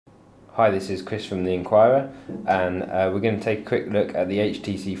Hi, this is Chris from the Inquirer, and we're going to take a quick look at the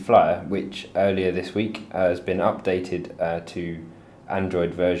HTC Flyer, which earlier this week has been updated to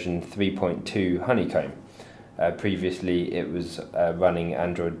Android version 3.2 Honeycomb. Previously it was running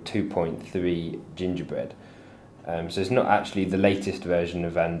Android 2.3 Gingerbread. So it's not actually the latest version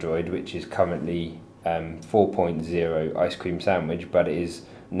of Android, which is currently 4.0 Ice Cream Sandwich, but it is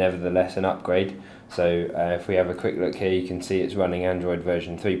nevertheless an upgrade. So if we have a quick look here, you can see it's running Android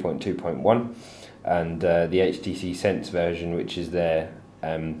version 3.2.1 and the HTC Sense version, which is their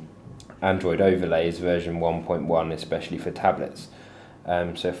Android overlay, is version 1.1, especially for tablets.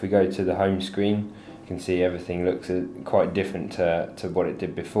 So if we go to the home screen, you can see everything looks quite different to what it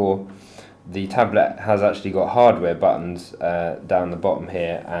did before. The tablet has actually got hardware buttons down the bottom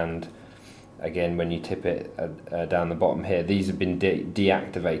here, and again when you tip it down the bottom here, these have been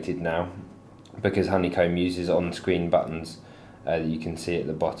deactivated now because Honeycomb uses on-screen buttons that you can see at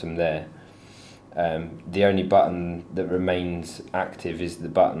the bottom there. The only button that remains active is the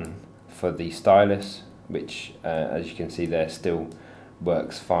button for the stylus, which as you can see there still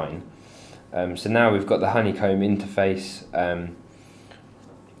works fine. So now we've got the Honeycomb interface.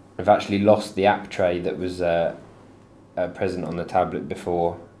 We've actually lost the app tray that was present on the tablet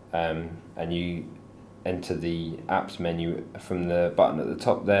before, and you enter the apps menu from the button at the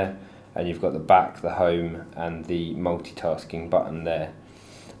top there, and you've got the back, the home and the multitasking button there.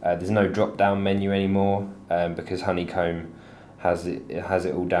 There's no drop down menu anymore because Honeycomb has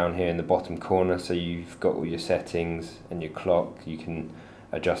it all down here in the bottom corner, so you've got all your settings and your clock. You can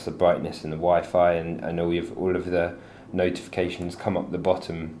adjust the brightness and the Wi-Fi, and all of the notifications come up the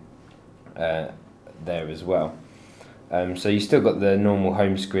bottom there as well. So you still got the normal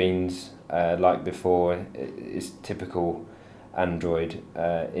home screens like before. It's typical Android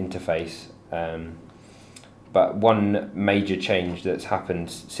interface, but one major change that's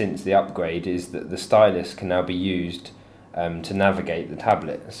happened since the upgrade is that the stylus can now be used to navigate the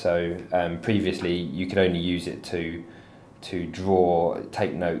tablet. So previously you could only use it to draw,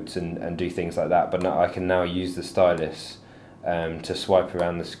 take notes and do things like that, but now I can now use the stylus to swipe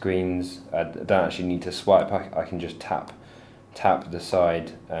around the screens. I don't actually need to swipe, I can just tap the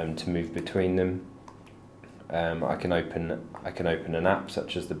side to move between them. I can open an app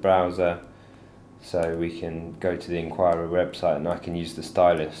such as the browser, so we can go to the Inquirer website and I can use the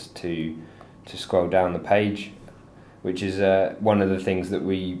stylus to scroll down the page, which is one of the things that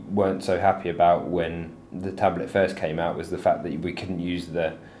we weren't so happy about when the tablet first came out, was the fact that we couldn't use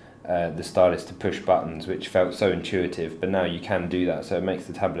the stylus to push buttons, which felt so intuitive, but now you can do that, so it makes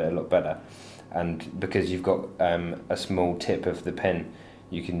the tablet a lot better. And because you've got a small tip of the pen,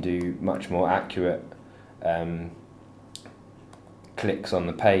 you can do much more accurate clicks on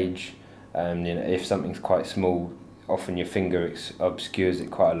the page. If something's quite small, often your finger obscures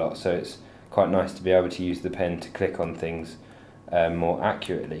it quite a lot, so it's quite nice to be able to use the pen to click on things more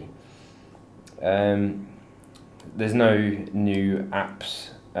accurately. There's no new apps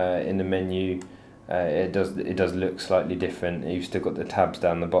in the menu. It does look slightly different. You've still got the tabs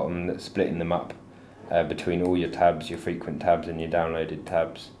down the bottom that's splitting them up between all your tabs, your frequent tabs and your downloaded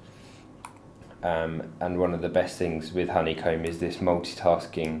tabs. And one of the best things with Honeycomb is this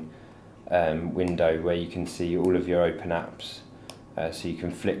multitasking window where you can see all of your open apps, so you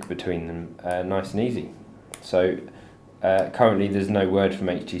can flick between them nice and easy. So currently there's no word from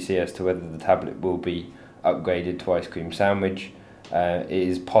HTC as to whether the tablet will be upgraded to Ice Cream Sandwich. It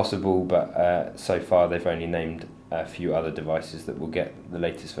is possible, but so far they've only named a few other devices that will get the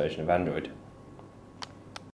latest version of Android.